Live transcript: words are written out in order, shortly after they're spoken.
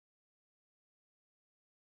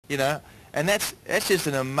you know, and that's just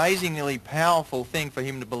an amazingly powerful thing for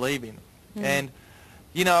him to believe in. And,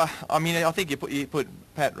 you know, I mean, I think you put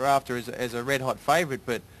Pat Rafter as a red-hot favourite,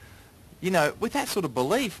 but, you know, with that sort of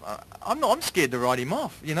belief, I'm scared to write him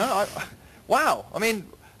off, you know. Wow, I mean,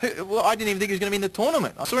 well, I didn't even think he was going to be in the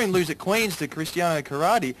tournament. I saw him lose at Queen's to Cristiano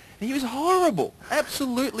Karate, and he was horrible,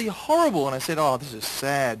 absolutely horrible. And I said, oh, this is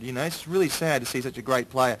sad, you know, it's really sad to see such a great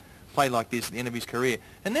player play like this at the end of his career.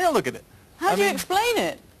 And now look at it. How do you explain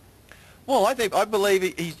it? Well, I believe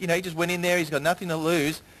he just went in there, he's got nothing to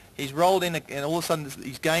lose. He's rolled in, and all of a sudden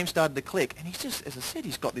his game started to click. And he's just, as I said,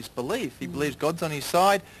 he's got this belief. He believes God's on his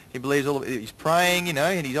side. He believes he's praying, you know,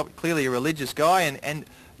 and he's clearly a religious guy. And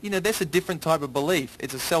you know, that's a different type of belief.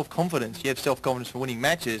 It's a self-confidence. You have self-confidence for winning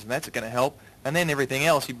matches, and that's going to help. And then everything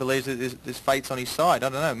else, he believes that there's fate's on his side. I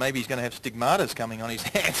don't know, maybe he's going to have stigmatas coming on his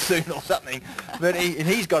hands soon or something. But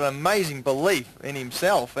he's got an amazing belief in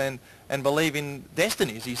himself and believe in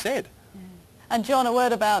destiny, as he said. Yeah. And John, a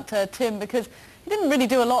word about Tim, because he didn't really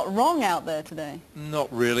do a lot wrong out there today.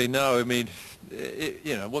 Not really, no. I mean,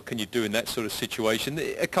 you know, what can you do in that sort of situation?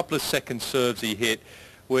 A couple of second serves he hit,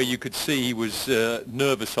 where you could see he was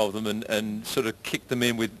nervous of them and sort of kicked them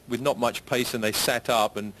in with not much pace, and they sat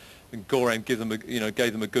up, and Goran gave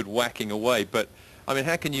them a good whacking away. But I mean,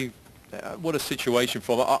 how can you? What a situation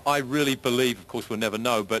for him. I really believe, of course, we'll never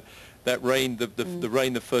know, but that rain, the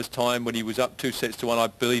rain the first time when he was up 2-1, I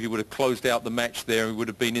believe he would have closed out the match there and would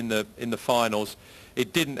have been in the finals.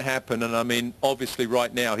 It didn't happen, and I mean, obviously,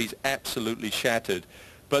 right now he's absolutely shattered.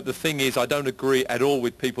 But the thing is, I don't agree at all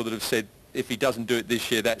with people that have said, if he doesn't do it this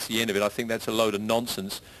year, that's the end of it. I think that's a load of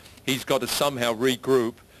nonsense. He's got to somehow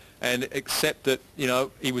regroup and accept that, you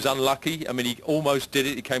know, he was unlucky. I mean, he almost did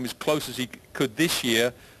it. He came as close as he could this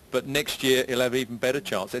year, but next year he'll have an even better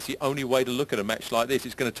chance. That's the only way to look at a match like this.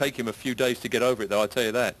 It's going to take him a few days to get over it, though, I'll tell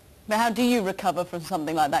you that. But how do you recover from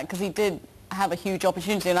something like that? Because he did have a huge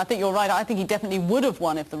opportunity, and I think you're right. I think he definitely would have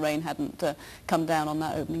won if the rain hadn't come down on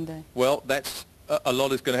that opening day. Well, that's a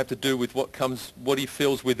lot is going to have to do with what he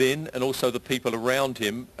feels within, and also the people around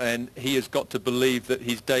him, and he has got to believe that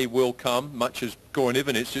his day will come, much as Goran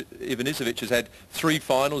Ivanisevic has had 3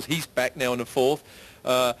 finals. He's back now in the 4th.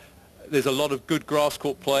 There's a lot of good grass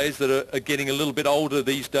court players that are getting a little bit older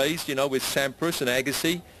these days, you know, with Sampras and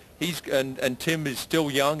Agassi. And Tim is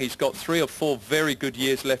still young. He's got 3 or 4 very good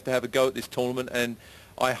years left to have a go at this tournament, and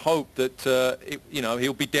I hope that you know,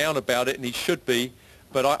 he'll be down about it, and he should be.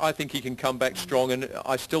 But I think he can come back strong, and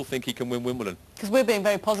I still think he can win Wimbledon. Because we're being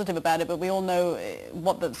very positive about it, but we all know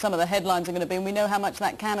what some of the headlines are going to be, and we know how much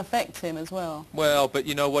that can affect him as well. Well, but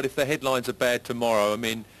you know what? If the headlines are bad tomorrow, I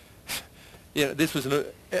mean, you know, this was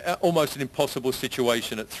almost an impossible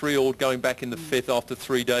situation at 3-all, going back in the 5th after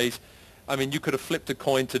 3 days. I mean, you could have flipped a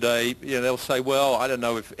coin today. You know, they'll say, well, I don't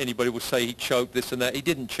know if anybody will say he choked, this and that. He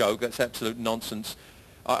didn't choke. That's absolute nonsense.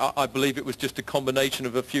 I believe it was just a combination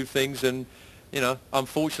of a few things, and you know,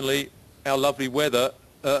 unfortunately, our lovely weather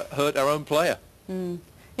hurt our own player.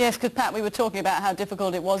 Yes, because, Pat, we were talking about how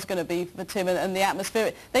difficult it was going to be for Tim and the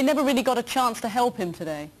atmosphere. They never really got a chance to help him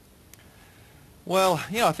today. Well,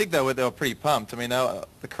 you know, I think they were pretty pumped. I mean,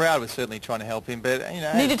 the crowd was certainly trying to help him, but, you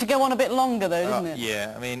know... Needed to go on a bit longer, though, didn't it?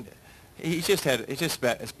 Yeah, I mean, it's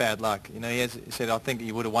bad luck. You know, he said, I think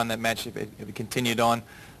he would have won that match if it continued on.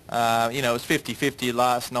 You know, it was 50-50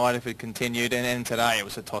 last night if it continued, and today it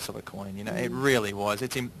was a toss of a coin. You know, it really was.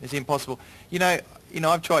 It's impossible. You know,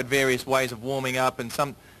 I've tried various ways of warming up, and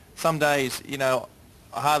some days, you know,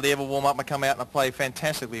 I hardly ever warm up. I come out and I play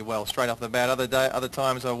fantastically well straight off the bat. Other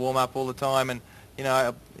times I warm up all the time, and you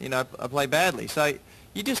know, I play badly. So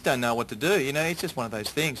you just don't know what to do. You know, it's just one of those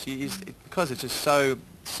things. Because it's just so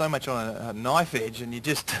much on a knife edge, and you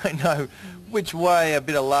just don't know which way a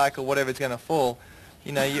bit of luck or whatever is going to fall.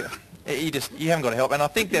 You know, you haven't got to help. And I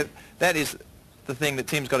think that is the thing that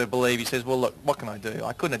Tim's got to believe. He says, well, look, what can I do?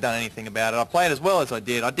 I couldn't have done anything about it. I played as well as I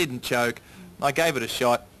did. I didn't choke. I gave it a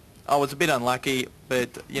shot. I was a bit unlucky, but,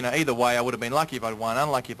 you know, either way I would have been lucky if I'd won,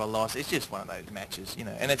 unlucky if I lost. It's just one of those matches, you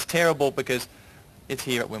know. And it's terrible because it's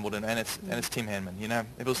here at Wimbledon, and it's Tim Henman, you know.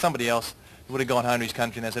 If it was somebody else, he would have gone home to his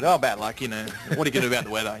country and they said, oh, bad luck, you know, what are you going to do about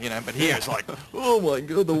the weather, you know. But here it's like, oh, my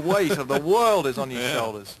God, the weight of the world is on your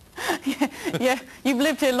shoulders. Yeah, you've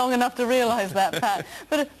lived here long enough to realise that, Pat.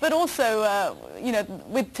 But also, you know,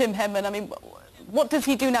 with Tim Henman, I mean, what does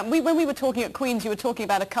he do now? When we were talking at Queen's, you were talking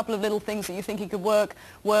about a couple of little things that you think he could work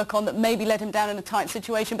on that maybe let him down in a tight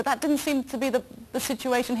situation, but that didn't seem to be the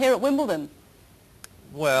situation here at Wimbledon.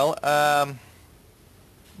 Well,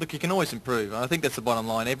 look, you can always improve. I think that's the bottom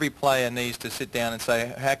line. Every player needs to sit down and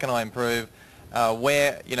say, how can I improve?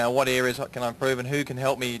 Where, you know, what areas can I improve, and who can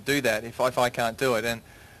help me do that if I can't do it? And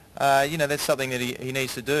you know, that's something that he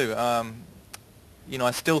needs to do. You know,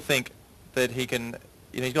 I still think that he can,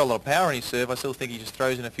 you know, he's got a lot of power in his serve. I still think he just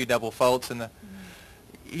throws in a few double faults, and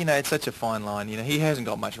you know, it's such a fine line. You know, he hasn't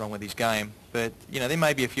got much wrong with his game, but you know, there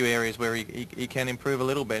may be a few areas where he can improve a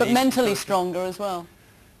little bit. But mentally stronger as well.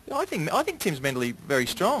 I think Tim's mentally very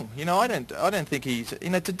strong. You know, I don't think he's, you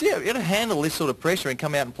know, to handle this sort of pressure and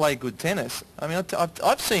come out and play good tennis. I mean,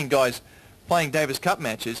 I've seen guys playing Davis Cup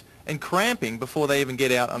matches and cramping before they even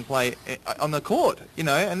get out and play on the court. You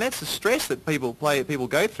know, and that's the stress that people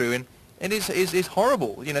go through, and it is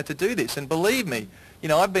horrible. You know, to do this. And believe me, you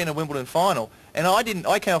know, I've been a Wimbledon final, and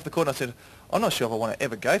I came off the court and I said, I'm not sure if I want to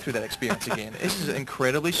ever go through that experience again. This is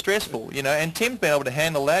incredibly stressful. You know, and Tim's been able to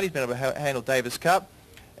handle that. He's been able to handle Davis Cup.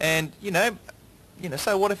 And you know,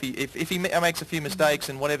 so what if he makes a few mistakes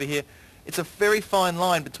and whatever here? It's a very fine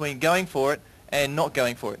line between going for it and not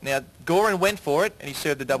going for it. Now, Goran went for it and he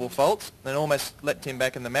served the double faults and almost let Tim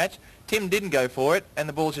back in the match. Tim didn't go for it and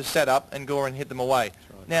the balls just sat up and Goran hit them away.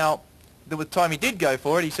 Right. Now, the time he did go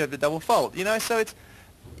for it, he served a double fault. You know, so it's,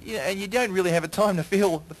 you know, and you don't really have a time to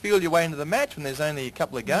feel your way into the match when there's only a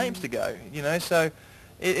couple of games to go. You know, so.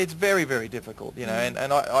 It's very, very difficult, you know,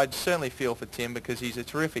 and I certainly feel for Tim because he's a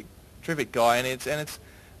terrific guy, and it's you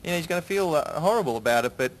know, he's going to feel horrible about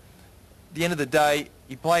it. But at the end of the day,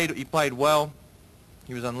 he played well.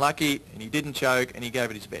 He was unlucky, and he didn't choke, and he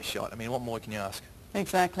gave it his best shot. I mean, what more can you ask?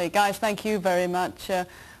 Exactly, guys. Thank you very much.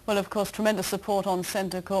 Well, of course, tremendous support on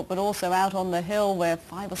centre court, but also out on the hill where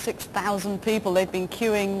 5,000 or 6,000 people, they've been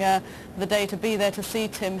queuing the day to be there to see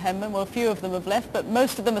Tim Henman. Well, a few of them have left, but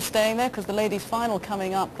most of them are staying there because the ladies' final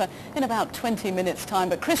coming up in about 20 minutes' time.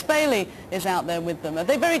 But Chris Bailey is out there with them. Are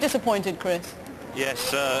they very disappointed, Chris? Yes,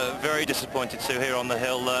 very disappointed, Sue, here on the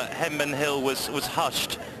hill. Henman Hill was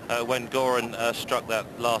hushed when Goran struck that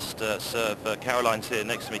last serve. Caroline's here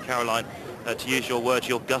next to me. Caroline, to use your words,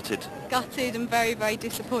 you're gutted. Gutted and very, very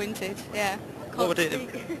disappointed, yeah. What would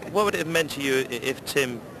it have meant to you if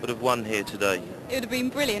Tim would have won here today? It would have been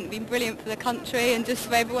brilliant for the country and just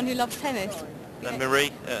for everyone who loves tennis. And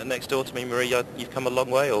Marie, next door to me, Marie, you've come a long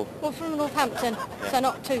way, or? Well, from Northampton, so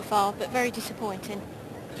not too far, but very disappointing.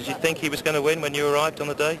 Did you think he was going to win when you arrived on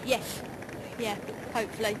the day? Yes, yeah,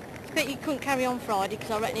 hopefully. But he couldn't carry on Friday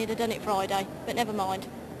because I reckon he'd have done it Friday, but never mind.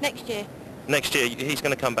 Next year. Next year, he's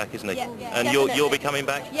going to come back, isn't he? Yeah, and you'll be coming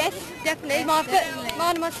back? Yes, definitely. Mine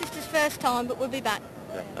and my sister's first time, but we'll be back.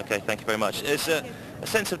 Yeah. Okay, thank you very much. There's a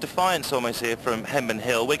sense of defiance almost here from Henman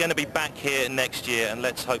Hill. We're going to be back here next year, and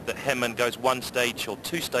let's hope that Henman goes one stage or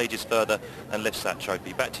two stages further and lifts that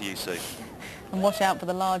trophy. Back to you, Sue. And watch out for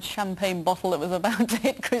the large champagne bottle that was about to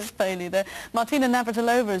hit Chris Bailey there. Martina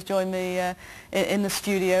Navratilova has joined me in the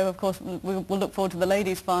studio. Of course, we'll look forward to the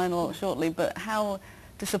ladies' final shortly, but how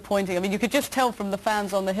disappointing. I mean, you could just tell from the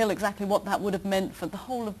fans on the hill exactly what that would have meant for the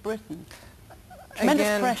whole of Britain.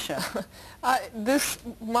 Tremendous pressure. This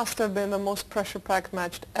must have been the most pressure-packed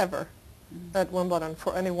match ever at Wimbledon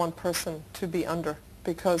for any one person to be under,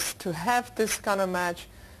 because to have this kind of match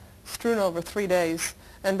strewn over 3 days,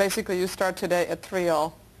 and basically you start today at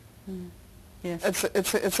 3-all. Yes.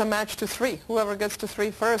 It's a match to 3. Whoever gets to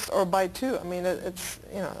 3 first, or by 2. I mean, it's,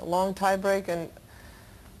 you know, a long tie break, and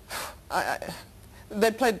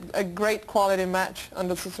they played a great quality match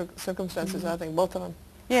under the circumstances, I think, both of them.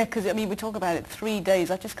 Yeah, because, I mean, we talk about it 3 days.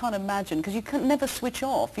 I just can't imagine, because you can never switch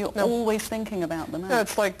off. You're always thinking about the match. Yeah,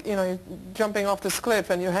 it's like, you know, you're jumping off this cliff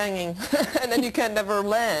and you're hanging, and then you can never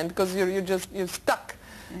land because you're stuck.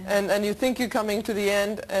 Yeah. And you think you're coming to the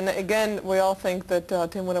end, and again, we all think that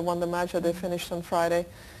Tim would have won the match had they finished on Friday.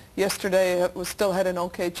 Yesterday, we still had an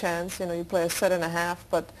okay chance. You know, you play a set and a half,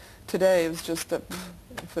 but today it was just a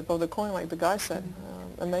flip of the coin, like the guy said.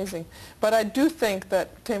 Amazing. But I do think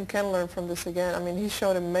that Tim can learn from this again. I mean, he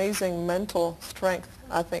showed amazing mental strength,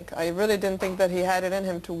 I think. I really didn't think that he had it in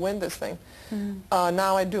him to win this thing.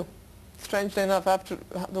 Now I do. Strangely enough, after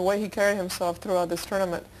the way he carried himself throughout this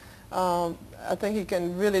tournament, I think he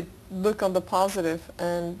can really look on the positive.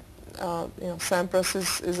 And you know, Sampras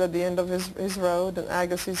is at the end of his road, and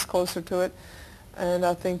Agassi's closer to it. And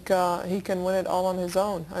I think he can win it all on his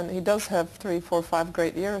own. And he does have 3, 4, 5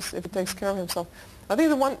 great years if he takes care of himself. I think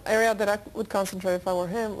the one area that I would concentrate if I were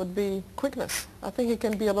him would be quickness. I think he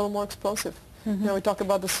can be a little more explosive. You know, we talk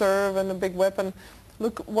about the serve and the big weapon.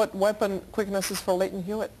 Look what weapon quickness is for Leighton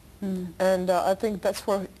Hewitt. And I think that's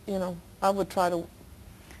where, you know, I would try to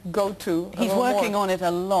go to. He's working on it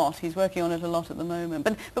a lot. He's working on it a lot at the moment.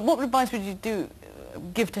 But what advice would you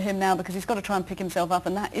give to him now, because he's got to try and pick himself up,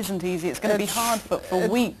 and that isn't easy. It's going to be hard for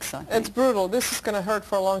weeks, I think. It's brutal. This is going to hurt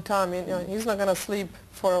for a long time. You know, he's not going to sleep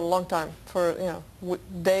for a long time, for, you know,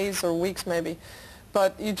 days or weeks maybe.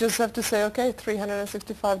 But you just have to say, okay,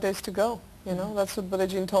 365 days to go. You know, that's what Billie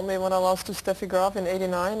Jean told me when I lost to Steffi Graf in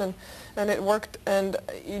 '89, and it worked. And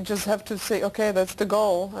you just have to say, okay, that's the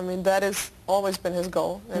goal. I mean, that has always been his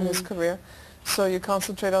goal in his career. So you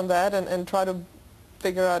concentrate on that and try to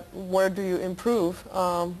figure out where do you improve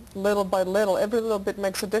little by little. Every little bit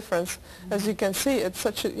makes a difference. As you can see, it's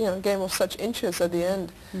such a game of such inches at the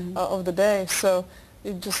end of the day. So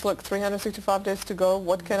you just look 365 days to go.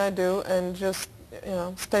 What can I do? And just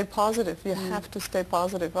stay positive. You have to stay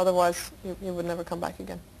positive. Otherwise, you would never come back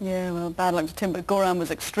again. Yeah, well, bad luck to Tim, but Goran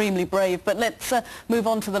was extremely brave. But let's move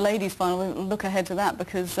on to the ladies' final. We'll look ahead to that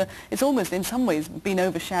because it's almost, in some ways, been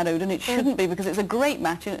overshadowed, and it shouldn't be because it's a great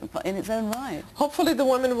match in its own right. Hopefully, the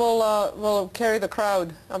women will carry the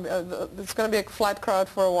crowd. I mean, it's going to be a flat crowd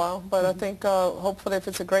for a while, but I think hopefully, if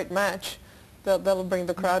it's a great match, they'll bring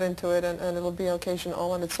the crowd into it, and it'll be an occasion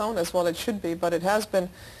all on its own as well. It should be, but it has been,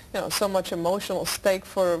 so much emotional stake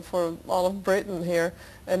for all of Britain here,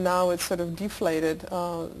 and now it's sort of deflated.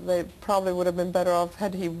 They probably would have been better off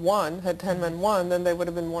had henman won, then they would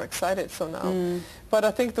have been more excited. So now, but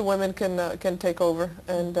I think the women can take over,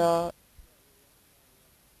 and